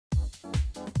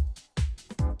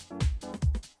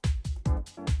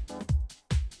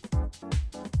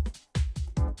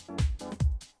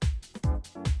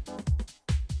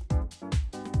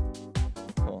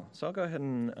So I'll go ahead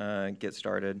and get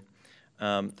started.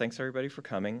 Thanks everybody for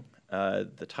coming.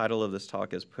 The title of this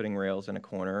talk is Putting Rails in a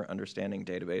Corner, Understanding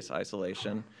Database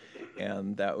Isolation.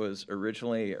 And that was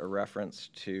originally a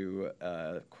reference to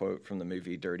a quote from the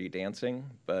movie Dirty Dancing,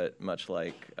 but much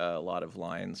like a lot of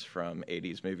lines from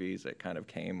 80s movies, it kind of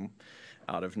came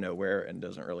out of nowhere and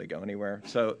doesn't really go anywhere.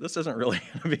 So this isn't really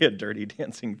going to be a Dirty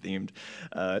Dancing themed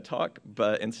talk,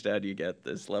 but instead you get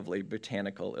this lovely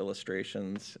botanical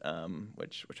illustrations,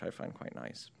 which I find quite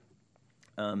nice.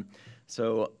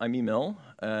 So I'm Emil,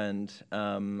 and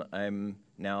I'm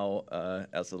now,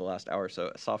 as of the last hour or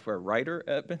so, a software writer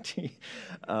at Binti.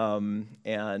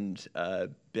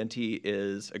 Binti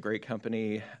is a great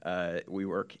company. We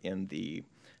work in the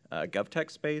GovTech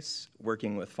space,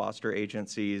 working with foster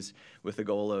agencies with the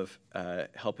goal of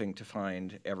helping to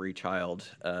find every child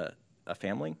a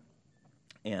family.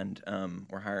 And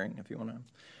we're hiring if you want to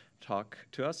talk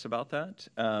to us about that.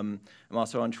 I'm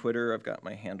also on Twitter. I've got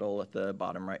my handle at the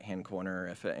bottom right-hand corner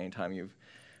if at any time you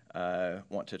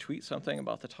want to tweet something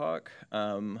about the talk.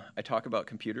 I talk about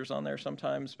computers on there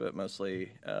sometimes, but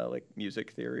mostly like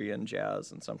music theory and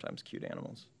jazz and sometimes cute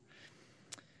animals.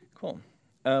 Cool.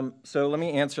 So let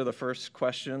me answer the first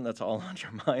question that's all on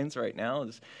your minds right now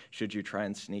is, should you try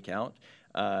and sneak out?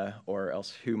 Or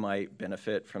else who might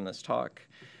benefit from this talk?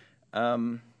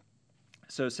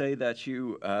 So say that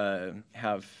you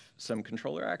have some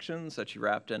controller actions that you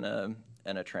wrapped in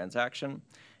a transaction,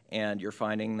 and you're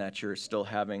finding that you're still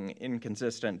having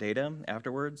inconsistent data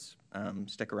afterwards.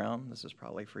 Stick around, this is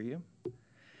probably for you.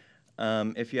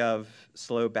 If you have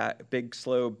big,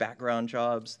 slow background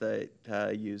jobs that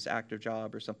use active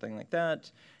job or something like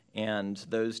that, and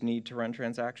those need to run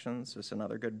transactions, this is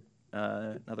another good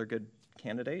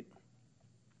candidate.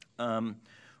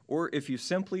 Or if you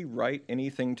simply write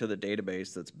anything to the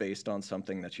database that's based on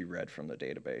something that you read from the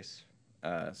database.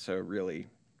 So really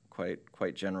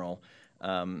quite general.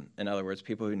 In other words,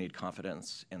 people who need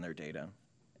confidence in their data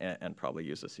and probably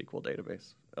use a SQL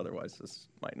database. Otherwise, this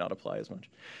might not apply as much.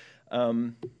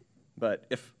 But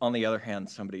if, on the other hand,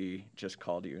 somebody just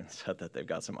called you and said that they've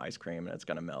got some ice cream and it's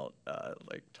going to melt,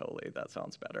 like totally, that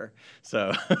sounds better.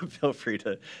 So feel free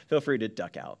to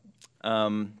duck out.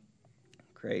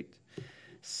 Great.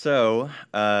 So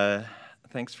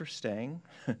thanks for staying.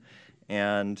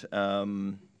 And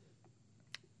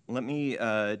let me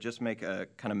just make a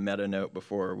kind of meta note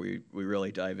before we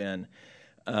really dive in.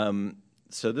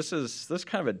 So this is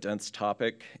kind of a dense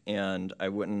topic, and I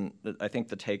think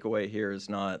the takeaway here is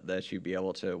not that you'd be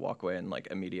able to walk away and like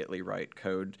immediately write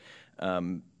code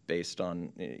based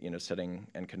on setting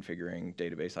and configuring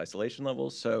database isolation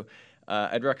levels. So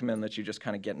I'd recommend that you just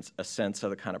kind of get a sense of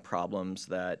the kind of problems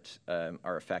that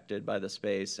are affected by the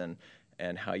space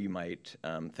and how you might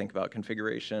think about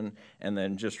configuration, and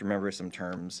then just remember some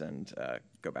terms and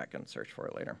go back and search for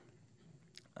it later.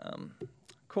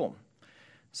 Cool.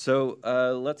 So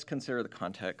let's consider the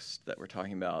context that we're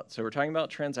talking about. So we're talking about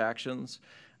transactions.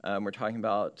 We're talking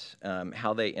about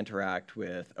how they interact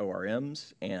with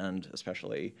ORMs and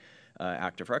especially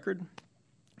active record.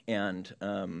 And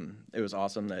it was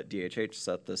awesome that DHH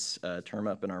set this term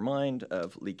up in our mind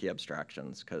of leaky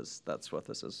abstractions, because that's what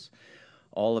this is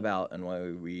all about and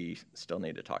why we still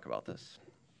need to talk about this.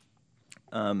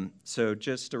 So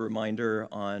just a reminder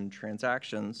on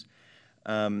transactions.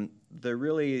 They're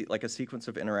really like a sequence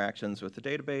of interactions with the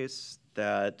database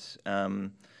that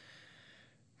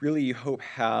really you hope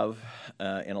have,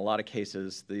 in a lot of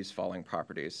cases, these following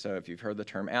properties. So if you've heard the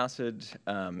term ACID,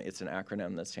 it's an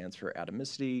acronym that stands for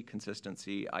atomicity,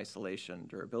 consistency, isolation,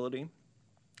 durability.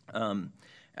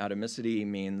 Atomicity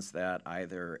means that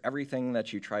either everything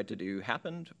that you tried to do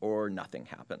happened or nothing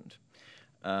happened.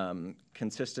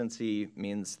 Consistency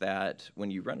means that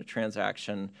when you run a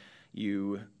transaction,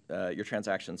 your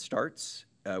transaction starts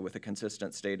with a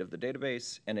consistent state of the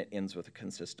database, and it ends with a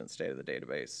consistent state of the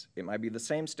database. It might be the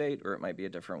same state, or it might be a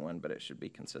different one, but it should be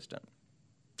consistent.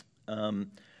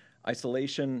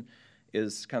 Isolation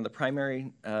is kind of the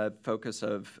primary focus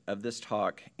of this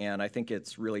talk, and I think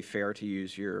it's really fair to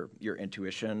use your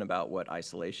intuition about what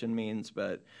isolation means,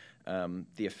 but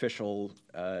the official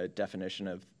definition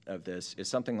of this is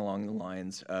something along the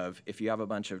lines of, if you have a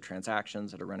bunch of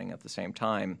transactions that are running at the same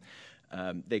time,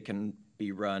 they can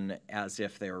be run as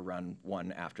if they were run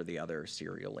one after the other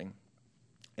serially.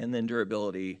 And then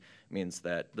durability means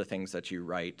that the things that you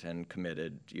write and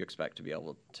committed, you expect to be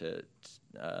able to,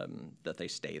 that they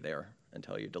stay there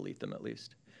until you delete them at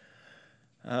least.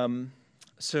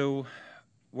 So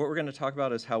what we're going to talk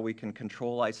about is how we can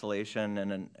control isolation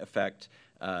and in effect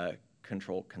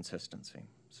control consistency.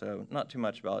 So not too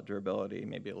much about durability,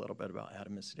 maybe a little bit about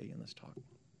atomicity in this talk.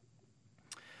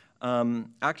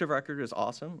 Active record is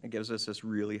awesome. It gives us this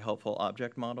really helpful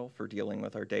object model for dealing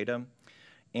with our data.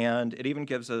 And it even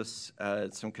gives us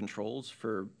some controls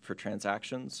for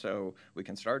transactions. So we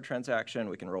can start a transaction,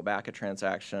 we can roll back a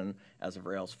transaction. As of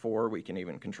Rails 4, we can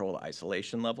even control the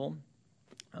isolation level.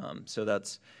 So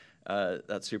that's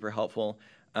super helpful.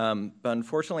 But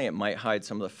unfortunately, it might hide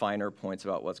some of the finer points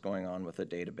about what's going on with the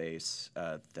database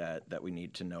that we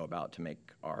need to know about to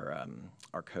make our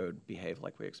code behave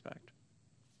like we expect.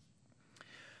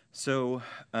 So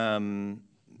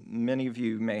many of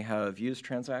you may have used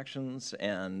transactions,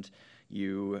 and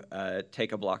you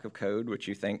take a block of code which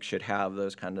you think should have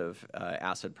those kind of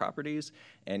ACID properties,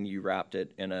 and you wrapped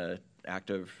it in an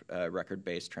active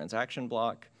record-based transaction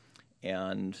block,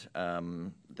 and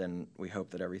then we hope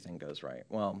that everything goes right.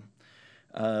 Well,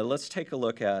 let's take a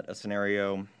look at a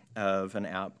scenario of an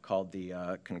app called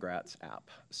the Congrats app.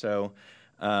 So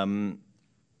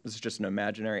this is just an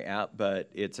imaginary app, but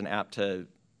it's an app to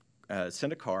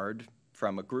send a card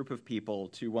from a group of people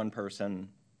to one person,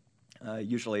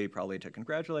 usually probably to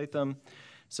congratulate them.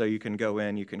 So you can go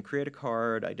in, you can create a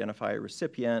card, identify a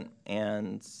recipient,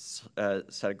 and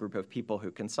set a group of people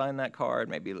who can sign that card,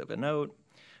 maybe leave a note,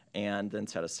 and then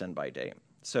set a send by date.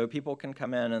 So people can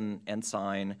come in and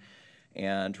sign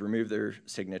and remove their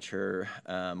signature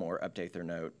or update their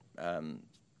note.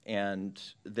 And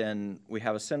then we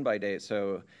have a send by date.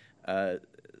 So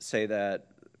say that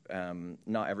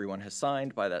not everyone has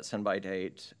signed by that send by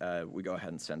date, we go ahead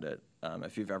and send it.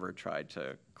 If you've ever tried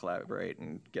to collaborate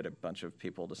and get a bunch of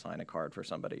people to sign a card for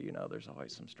somebody, you know there's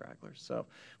always some stragglers. So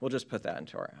we'll just put that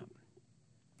into our app.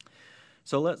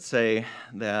 So let's say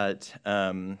that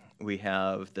we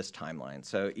have this timeline.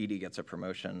 So Edie gets a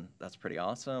promotion. That's pretty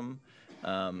awesome.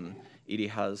 Edie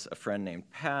has a friend named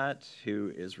Pat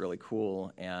who is really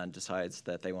cool and decides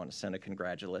that they want to send a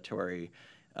congratulatory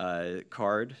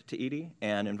card to Edie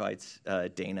and invites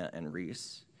Dana and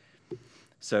Reese.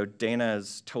 So Dana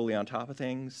is totally on top of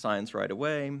things, signs right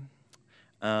away,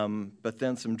 but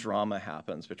then some drama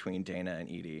happens between Dana and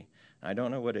Edie. I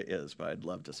don't know what it is, but I'd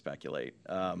love to speculate.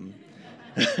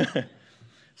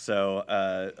 So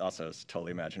also it's a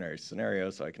totally imaginary scenario,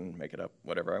 so I can make it up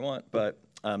whatever I want, but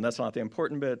that's not the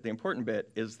important bit. The important bit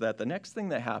is that the next thing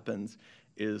that happens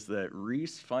is that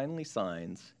Reese finally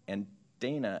signs, and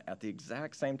Dana, at the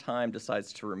exact same time,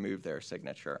 decides to remove their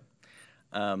signature.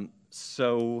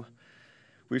 So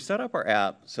we've set up our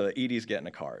app so that Edie's getting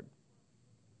a card.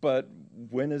 But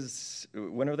when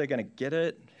are they going to get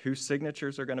it? Whose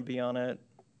signatures are going to be on it?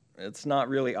 It's not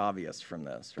really obvious from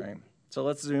this, right? So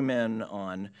let's zoom in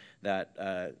on that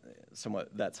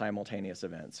that simultaneous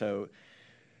event. So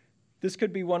this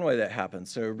could be one way that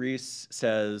happens. So Reese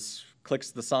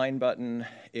clicks the sign button.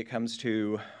 It comes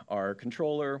to our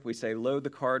controller. We say load the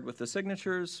card with the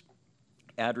signatures,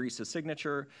 add Reese's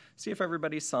signature, see if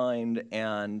everybody's signed,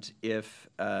 and if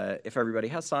everybody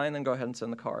has signed, then go ahead and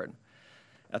send the card.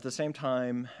 At the same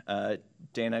time,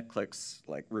 Dana clicks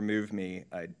like remove me.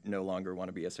 I no longer want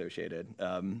to be associated.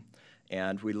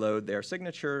 And we load their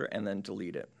signature and then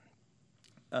delete it.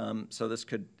 So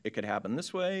it could happen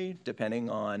this way, depending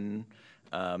on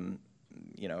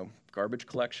garbage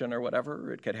collection or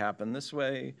whatever. It could happen this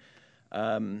way.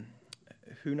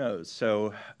 Who knows?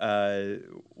 So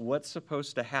what's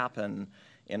supposed to happen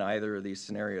in either of these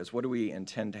scenarios? What do we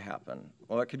intend to happen?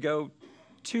 Well, it could go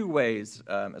two ways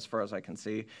as far as I can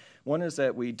see. One is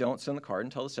that we don't send the card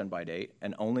until the send by date,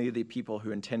 and only the people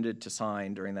who intended to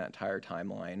sign during that entire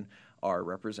timeline are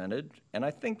represented. And I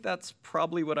think that's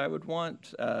probably what I would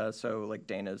want. So like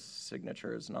Dana's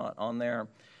signature is not on there,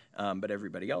 but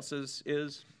everybody else's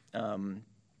is.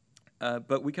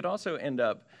 But we could also end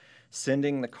up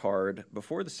sending the card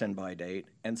before the send by date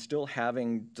and still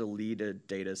having deleted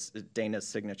Dana's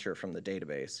signature from the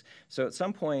database. So at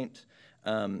some point,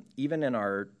 even in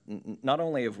not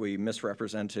only have we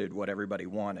misrepresented what everybody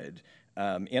wanted,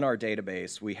 in our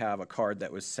database we have a card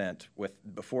that was sent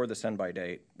before the send by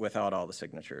date without all the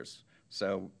signatures.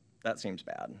 So that seems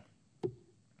bad.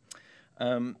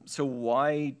 So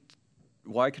why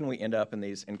can we end up in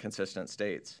these inconsistent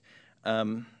states?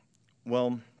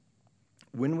 Well,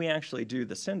 when we actually do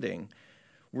the sending,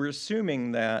 we're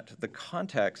assuming that the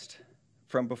context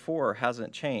from before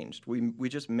hasn't changed. We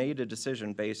just made a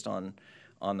decision based on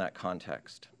that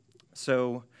context.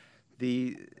 So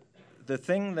the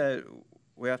thing that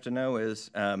we have to know is,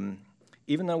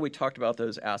 even though we talked about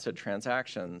those ACID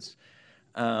transactions,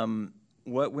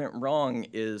 what went wrong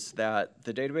is that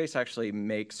the database actually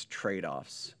makes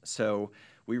trade-offs. So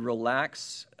we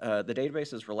relax, the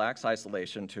databases relax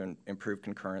isolation to improve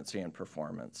concurrency and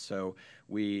performance. So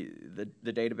the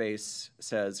database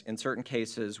says in certain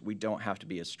cases we don't have to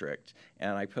be as strict.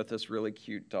 And I put this really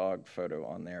cute dog photo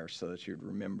on there so that you'd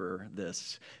remember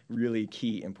this really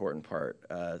key important part.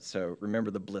 So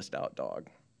remember the blissed out dog.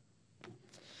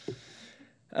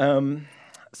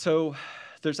 So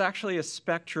there's actually a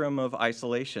spectrum of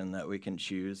isolation that we can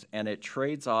choose, and it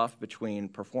trades off between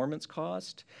performance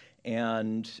cost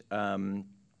and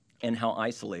how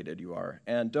isolated you are.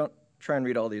 And don't try and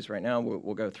read all these right now.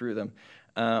 We'll go through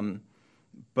them.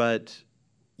 But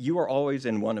you are always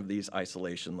in one of these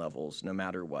isolation levels, no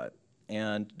matter what.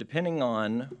 And depending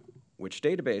on which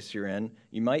database you're in,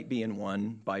 you might be in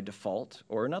one by default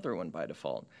or another one by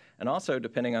default. And also,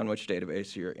 depending on which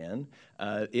database you're in,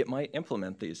 it might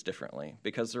implement these differently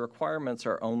because the requirements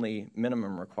are only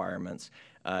minimum requirements.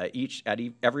 At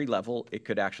every level, it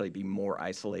could actually be more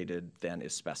isolated than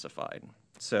is specified.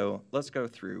 So let's go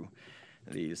through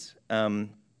these.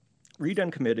 Read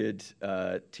uncommitted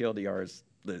TLDRs,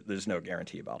 there's no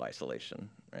guarantee about isolation.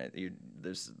 Right?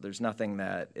 There's nothing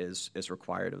that is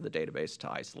required of the database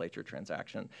to isolate your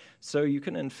transaction. So you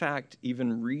can, in fact,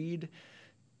 even read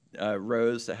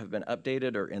rows that have been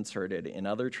updated or inserted in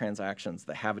other transactions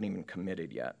that haven't even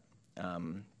committed yet.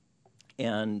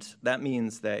 And that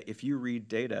means that if you read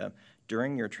data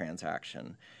during your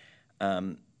transaction,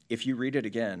 if you read it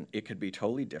again, it could be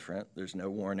totally different. There's no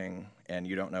warning, and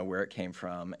you don't know where it came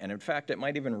from. And in fact, it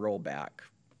might even roll back.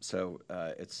 So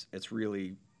it's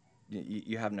really,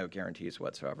 you have no guarantees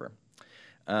whatsoever.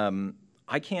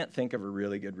 I can't think of a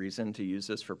really good reason to use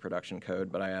this for production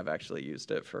code, but I have actually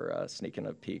used it for sneaking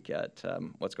a peek at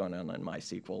what's going on in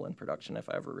MySQL in production if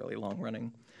I have a really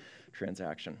long-running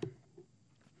transaction.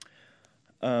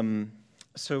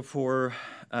 So for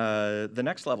the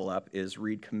next level up is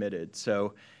read committed.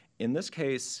 So in this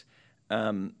case,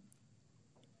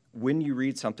 when you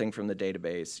read something from the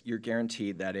database, you're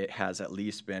guaranteed that it has at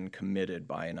least been committed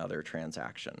by another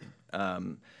transaction.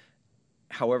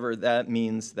 However, that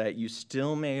means that you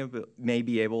still may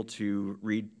be able to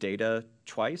read data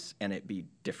twice and it be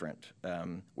different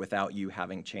without you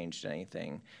having changed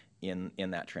anything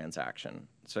in that transaction.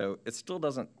 So it still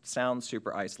doesn't sound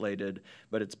super isolated,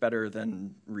 but it's better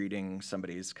than reading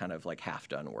somebody's kind of like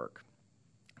half-done work.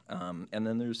 And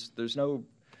then there's no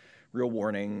real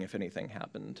warning if anything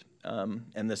happened.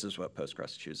 And this is what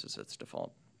Postgres chooses its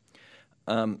default.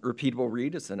 Repeatable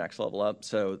read is the next level up.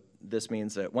 So this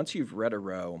means that once you've read a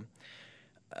row,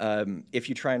 if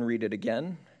you try and read it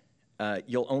again,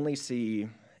 you'll only see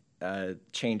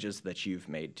changes that you've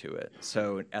made to it.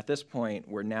 So at this point,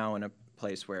 we're now in a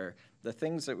place where the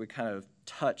things that we kind of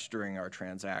touch during our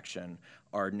transaction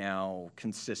are now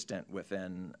consistent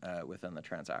within the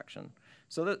transaction.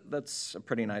 So that's a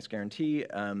pretty nice guarantee.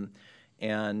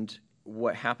 And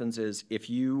what happens is if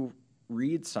you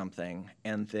read something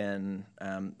and then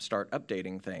start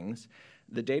updating things,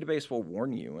 the database will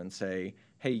warn you and say,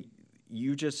 hey,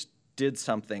 you just did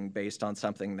something based on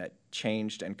something that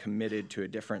changed and committed to a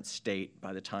different state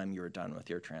by the time you were done with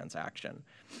your transaction.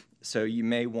 So you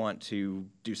may want to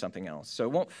do something else. So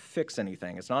it won't fix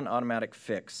anything. It's not an automatic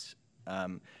fix,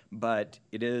 but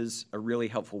it is a really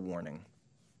helpful warning.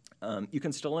 You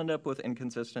can still end up with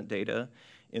inconsistent data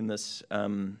in this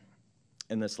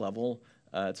level.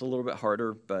 It's a little bit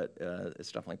harder, but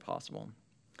it's definitely possible.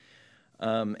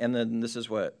 And then this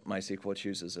is what MySQL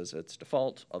chooses as its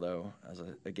default, although,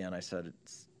 again, I said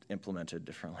it's implemented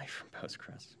differently from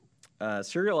Postgres.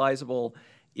 Serializable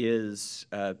is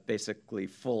basically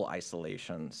full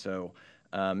isolation. So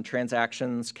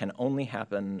transactions can only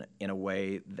happen in a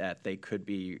way that they could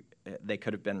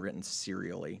have been written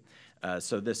serially.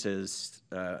 So this is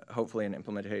hopefully an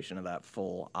implementation of that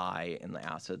full I in the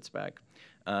ACID spec.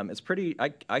 It's pretty,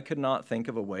 I could not think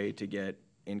of a way to get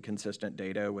inconsistent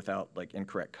data without like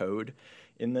incorrect code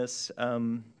in this,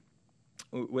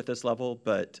 with this level,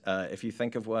 but if you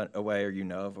think of a way or you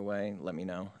know of a way, let me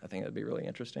know. I think that'd be really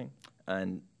interesting.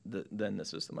 And then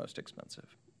this is the most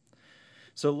expensive.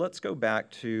 So let's go back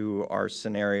to our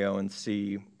scenario and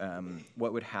see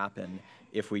what would happen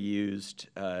if we used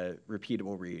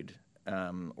repeatable read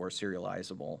or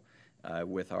serializable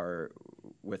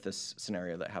with this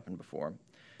scenario that happened before.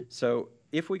 So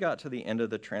if we got to the end of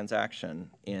the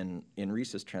transaction in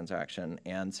Reese's transaction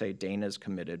and say Dana's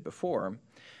committed before,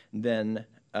 then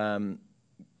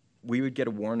we would get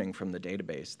a warning from the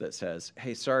database that says,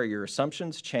 hey, sorry, your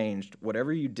assumptions changed.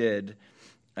 Whatever you did,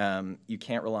 you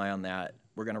can't rely on that.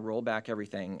 We're going to roll back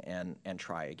everything and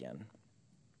try again.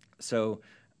 So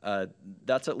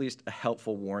that's at least a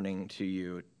helpful warning to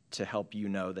you to help you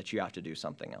know that you have to do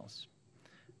something else.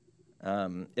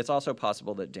 It's also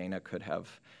possible that Dana could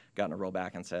have gotten a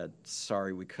rollback and said,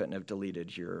 sorry, we couldn't have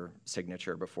deleted your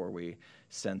signature before we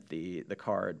sent the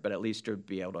card, but at least to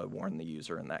be able to warn the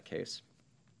user in that case.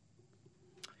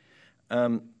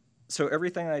 So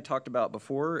everything I talked about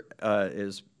before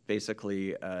is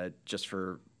basically just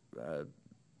for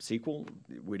SQL.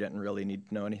 We didn't really need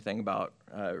to know anything about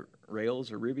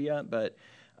Rails or Ruby yet, but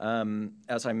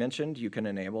as I mentioned, you can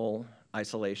enable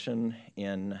isolation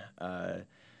in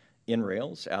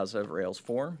Rails as of Rails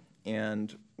 4.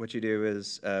 And what you do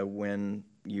is when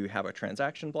you have a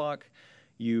transaction block,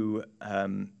 you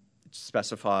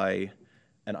specify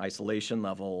an isolation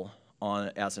level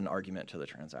as an argument to the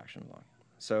transaction block.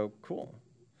 So cool.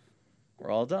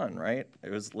 We're all done, right? It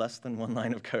was less than one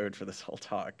line of code for this whole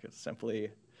talk. It's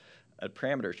simply a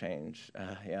parameter change.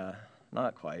 Yeah,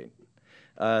 not quite.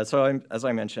 So as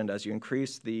I mentioned, as you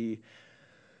increase the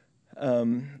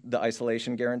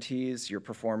isolation guarantees, your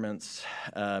performance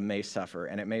may suffer,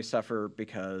 and it may suffer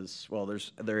because, well,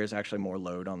 there is actually more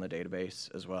load on the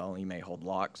database as well. You may hold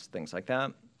locks, things like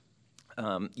that.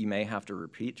 You may have to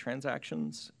repeat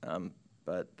transactions,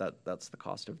 but that's the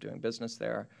cost of doing business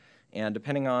there. And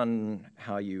depending on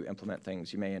how you implement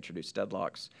things, you may introduce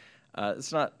deadlocks.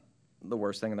 It's not the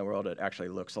worst thing in the world. It actually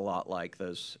looks a lot like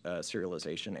those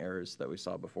serialization errors that we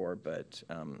saw before, but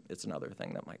it's another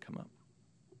thing that might come up.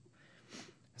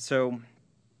 So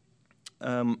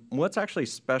what's actually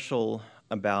special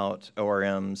about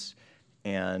ORMs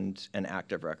and an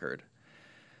active record?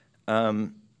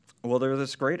 Well, there's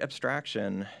this great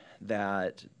abstraction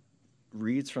that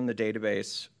reads from the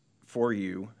database for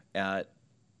you at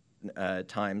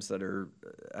times that are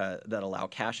that allow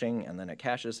caching, and then it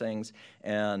caches things,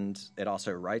 and it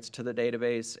also writes to the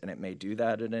database, and it may do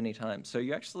that at any time. So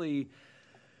you actually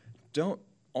don't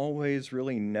always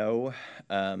really know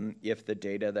if the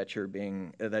data that you're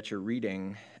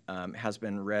reading has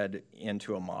been read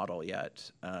into a model yet.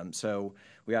 So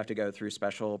we have to go through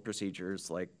special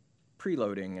procedures like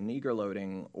preloading and eager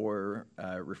loading or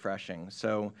refreshing.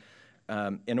 So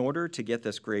in order to get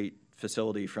this great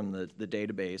facility from the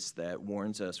database that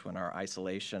warns us when our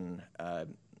isolation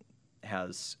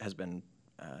has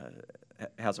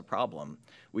a problem,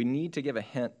 we need to give a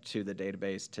hint to the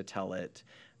database to tell it,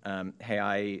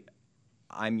 hey,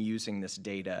 I'm using this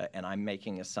data and I'm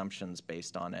making assumptions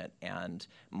based on it, and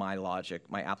my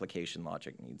application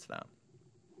logic needs that.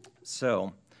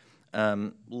 So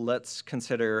let's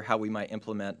consider how we might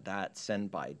implement that send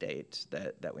by date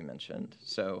that we mentioned.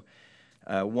 So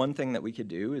one thing that we could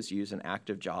do is use an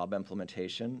active job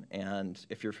implementation, and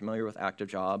if you're familiar with active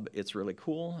job, it's really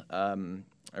cool.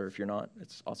 Or if you're not,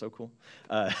 it's also cool.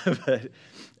 But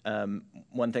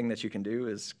one thing that you can do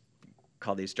is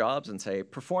call these jobs and say,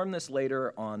 perform this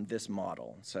later on this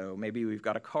model. So maybe we've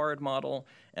got a card model,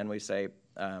 and we say,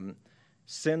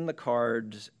 send the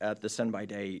card at the send by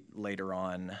date later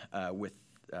on with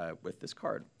this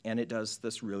card. And it does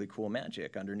this really cool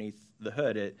magic. Underneath the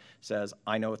hood, it says,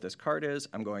 I know what this card is.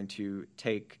 I'm going to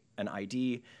take an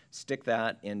ID, stick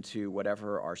that into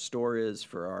whatever our store is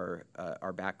for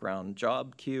our background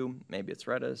job queue. Maybe it's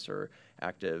Redis or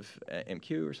Active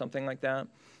MQ or something like that.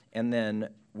 And then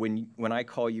when I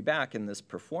call you back in this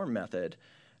perform method,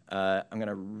 I'm going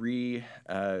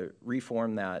to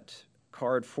reform that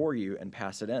card for you and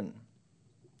pass it in.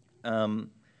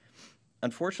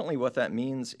 Unfortunately, what that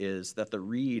means is that the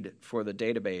read for the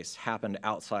database happened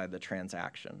outside the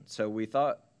transaction. So we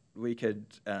thought we could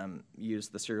use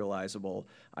the serializable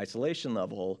isolation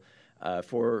level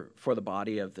for the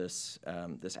body of this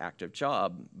active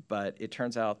job, but it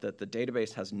turns out that the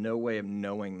database has no way of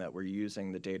knowing that we're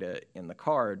using the data in the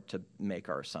card to make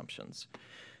our assumptions.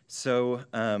 So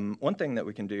one thing that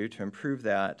we can do to improve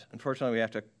that, unfortunately, we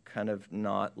have to kind of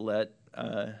not let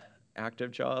active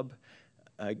job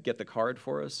get the card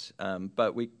for us,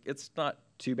 but it's not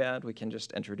too bad. We can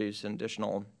just introduce an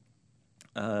additional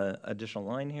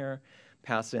line here,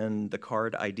 pass in the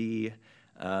card ID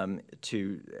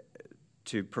to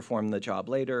perform the job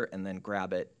later, and then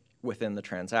grab it within the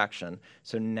transaction.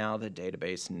 So now the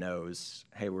database knows,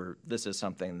 hey, this is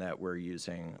something that we're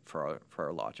using for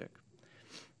our logic.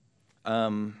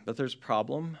 But there's a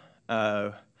problem.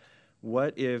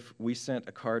 What if we sent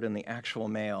a card in the actual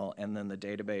mail and then the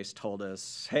database told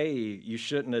us, hey, you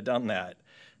shouldn't have done that?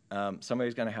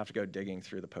 Somebody's going to have to go digging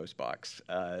through the post box,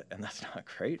 and that's not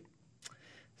great.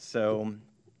 So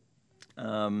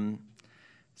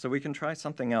we can try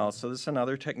something else. So this is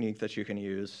another technique that you can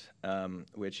use,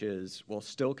 which is we'll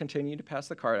still continue to pass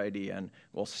the card ID in.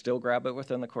 We'll still grab it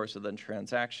within the course of the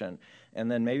transaction.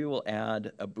 And then maybe we'll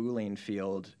add a Boolean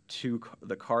field to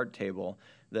the card table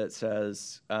that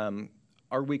says,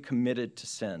 are we committed to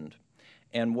send?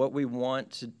 And what we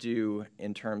want to do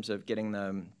in terms of getting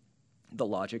the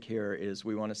logic here is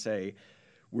we want to say,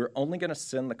 we're only going to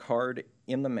send the card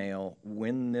in the mail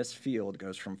when this field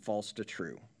goes from false to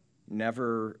true.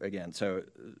 Never again. So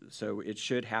it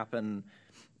should happen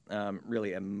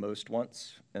really at most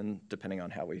once, and depending on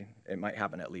how it might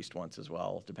happen at least once as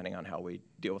well, depending on how we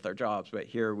deal with our jobs. But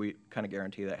here we kind of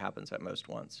guarantee that happens at most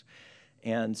once.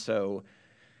 And so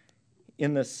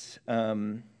in this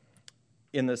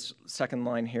second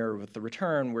line here with the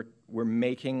return, we're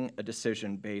making a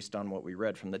decision based on what we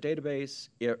read from the database.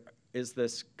 Is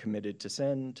this committed to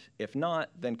send? If not,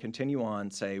 then continue on,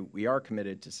 say we are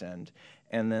committed to send.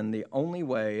 And then the only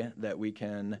way that we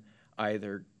can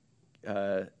either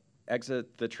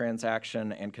exit the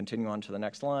transaction and continue on to the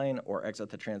next line or exit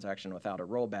the transaction without a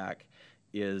rollback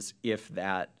is if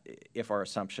our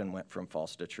assumption went from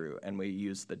false to true. And we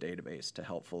use the database to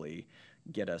helpfully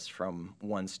get us from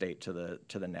one state to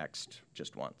the next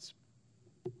just once.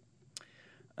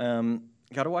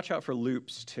 Got to watch out for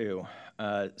loops too.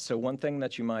 So one thing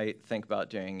that you might think about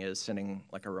doing is sending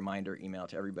like a reminder email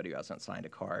to everybody who hasn't signed a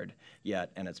card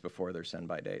yet, and it's before their send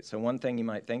by date. So one thing you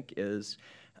might think is,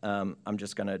 I'm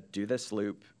just going to do this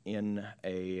loop in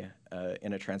a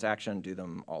transaction, do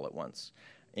them all at once.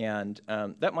 And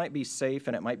that might be safe,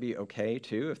 and it might be okay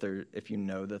too if you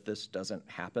know that this doesn't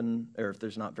happen, or if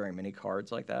there's not very many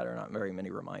cards like that, or not very many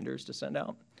reminders to send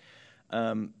out.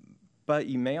 But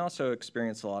you may also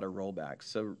experience a lot of rollbacks.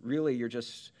 So really, you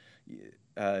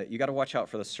got to watch out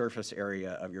for the surface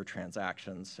area of your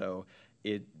transactions. So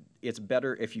it's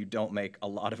better if you don't make a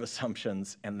lot of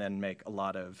assumptions and then make a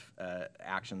lot of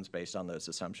actions based on those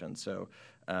assumptions. So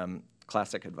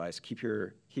classic advice: keep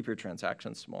your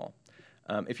transactions small.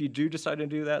 If you do decide to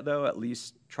do that, though, at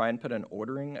least try and put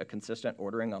a consistent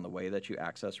ordering on the way that you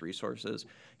access resources.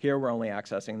 Here, we're only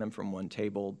accessing them from one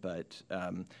table, but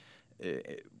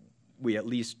we at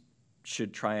least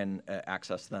should try and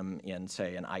access them in,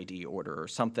 say, an ID order or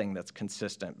something that's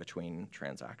consistent between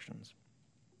transactions.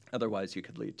 Otherwise, you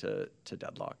could lead to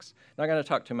deadlocks. Not going to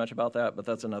talk too much about that, but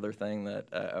that's another thing that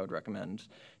I would recommend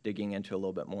digging into a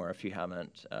little bit more if you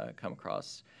haven't come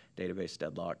across database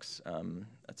deadlocks.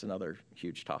 That's another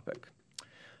huge topic.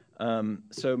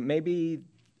 So maybe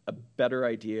a better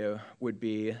idea would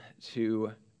be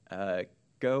to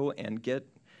go and get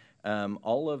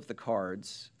all of the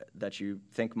cards that you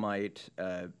think might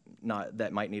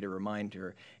need a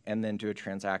reminder, and then do a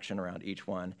transaction around each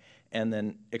one, and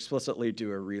then explicitly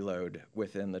do a reload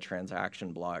within the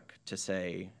transaction block to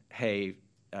say, hey,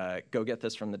 go get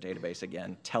this from the database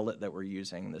again, tell it that we're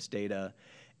using this data,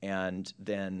 and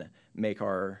then make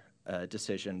our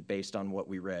decision based on what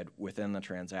we read within the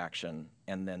transaction,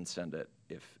 and then send it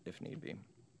if need be.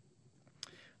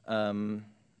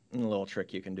 And a little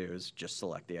trick you can do is just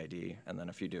select the ID, and then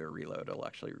if you do a reload, it'll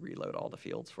actually reload all the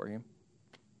fields for you.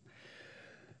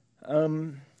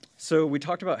 So we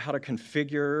talked about how to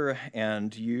configure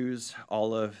and use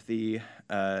all of the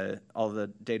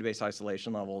database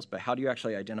isolation levels, but how do you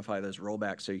actually identify those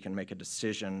rollbacks so you can make a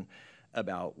decision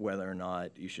about whether or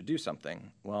not you should do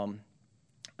something? Well,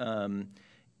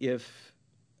 if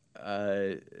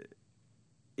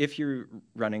you're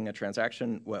running a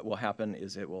transaction, what will happen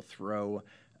is it will throw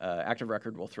Active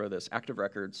Record will throw this active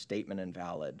record statement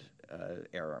invalid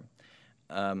error.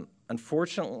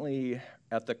 Unfortunately,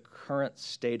 at the current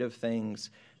state of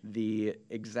things, the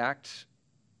exact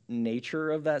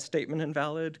nature of that statement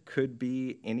invalid could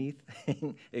be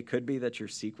anything. It could be that your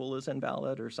SQL is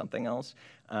invalid or something else.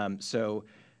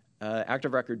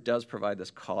 Active Record does provide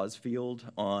this cause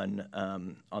field on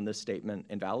this statement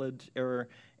invalid error,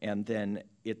 and then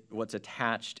what's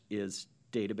attached is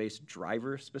database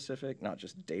driver specific, not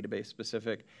just database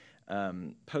specific.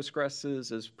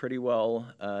 Postgres is pretty well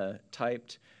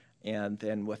typed, and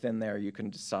then within there you can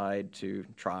decide to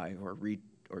try or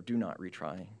do not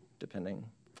retry, depending,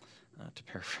 to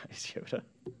paraphrase Yoda.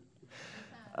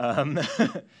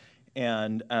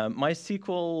 And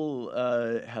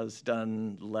MySQL has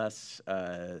done less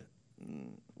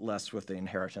with the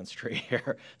inheritance tree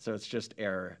here, so it's just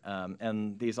error.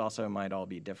 And these also might all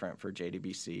be different for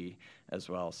JDBC as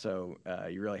well. So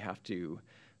you really have to,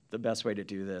 the best way to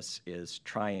do this is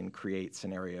try and create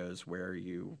scenarios where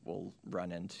you will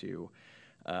run into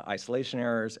isolation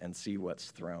errors and see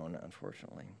what's thrown,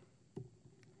 unfortunately.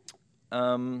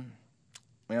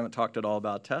 We haven't talked at all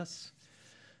about tests,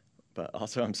 but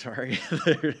also I'm sorry,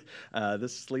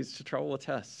 this leads to trouble with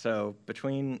tests. So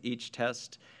between each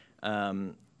test,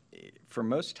 for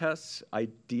most tests,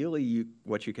 ideally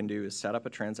what you can do is set up a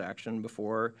transaction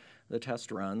before the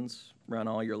test runs, run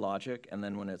all your logic, and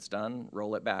then when it's done,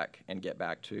 roll it back and get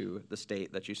back to the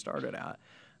state that you started at.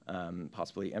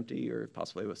 possibly empty or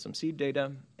possibly with some seed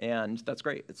data, and that's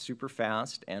great. It's super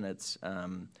fast, and it's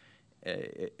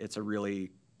a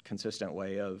really consistent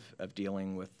way of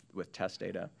dealing with test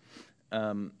data.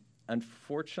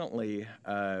 Unfortunately,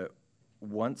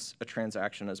 once a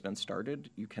transaction has been started,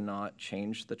 you cannot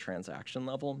change the transaction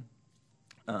level.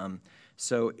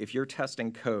 So if you're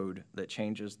testing code that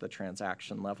changes the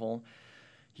transaction level,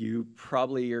 you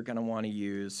probably are going to want to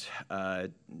use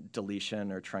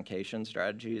deletion or truncation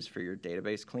strategies for your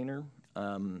database cleaner.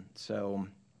 So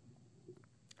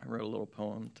I wrote a little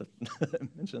poem to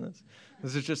mention this.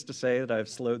 This is just to say that I've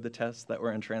slowed the tests that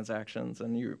were in transactions,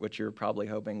 and which you're probably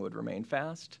hoping would remain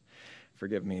fast.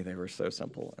 Forgive me, they were so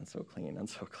simple and so clean and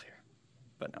so clear,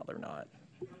 but now they're not.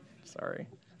 Sorry.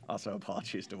 Also,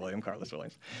 apologies to William Carlos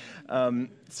Williams.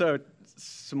 So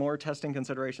some more testing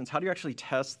considerations. How do you actually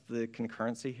test the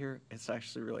concurrency here? It's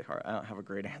actually really hard. I don't have a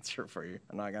great answer for you.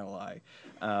 I'm not going to lie.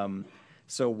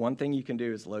 So one thing you can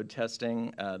do is load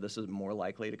testing. This is more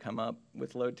likely to come up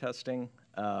with load testing.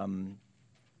 And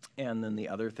then the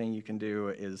other thing you can do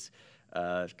is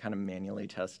kind of manually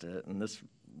test it. And this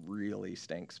really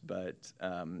stinks, but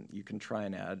you can try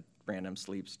and add random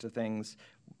sleeps to things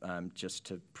just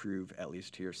to prove, at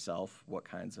least to yourself, what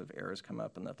kinds of errors come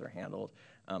up and that they're handled.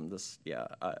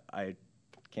 I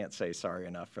can't say sorry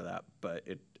enough for that, but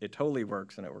it totally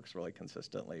works, and it works really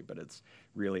consistently, but it's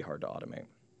really hard to automate.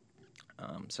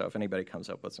 So if anybody comes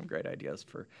up with some great ideas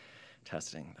for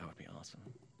testing, that would be awesome.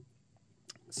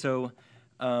 So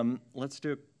let's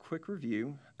do a quick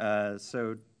review.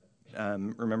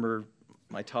 Remember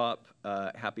my top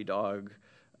happy dog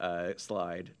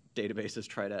slide. Databases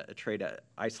trade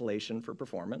isolation for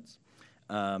performance.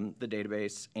 The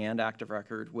database and active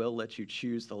record will let you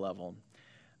choose the level.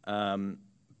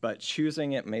 But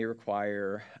choosing it may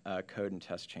require code and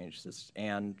test changes,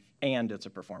 and it's a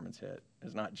performance hit.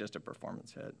 It's not just a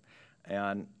performance hit.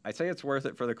 And I say it's worth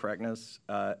it for the correctness.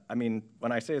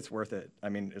 When I say it's worth it, I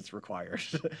mean it's required.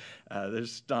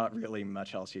 There's not really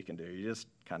much else you can do. You just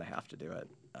kind of have to do it.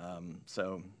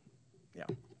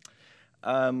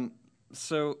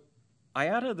 So I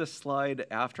added this slide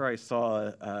after I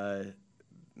saw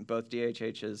both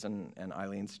DHH's and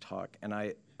Eileen's talk, and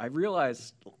I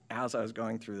realized as I was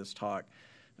going through this talk,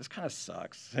 this kind of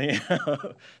sucks.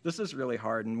 This is really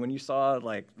hard. And when you saw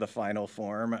like the final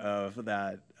form of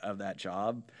that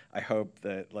job, I hope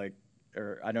that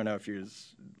or I don't know if you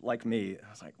was like me, I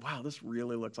was like, wow, this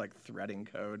really looks like threading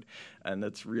code, and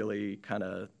that's really kind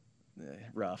of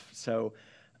rough. So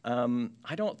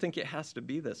I don't think it has to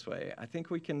be this way. I think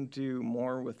we can do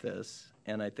more with this,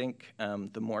 and I think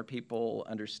the more people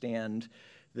understand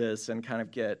this and kind of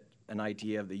get an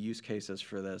idea of the use cases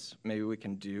for this, maybe we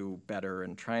can do better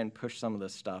and try and push some of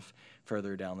this stuff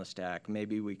further down the stack.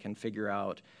 Maybe we can figure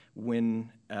out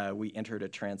when we entered a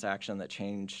transaction that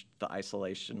changed the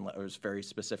isolation, it was very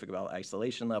specific about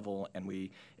isolation level, and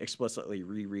we explicitly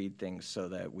reread things so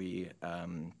that we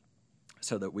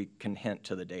can hint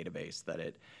to the database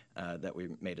that we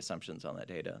made assumptions on that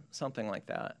data, something like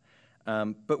that.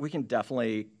 But we can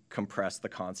definitely compress the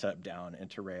concept down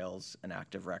into Rails and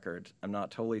active record. I'm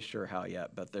not totally sure how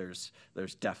yet, but there's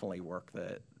definitely work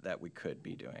that we could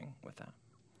be doing with that.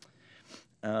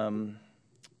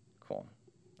 Cool.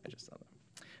 I just saw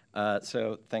that.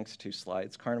 So thanks to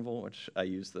Slides Carnival, which I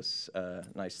use this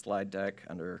nice slide deck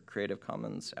under Creative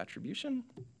Commons attribution.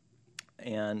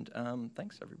 And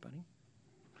thanks, everybody.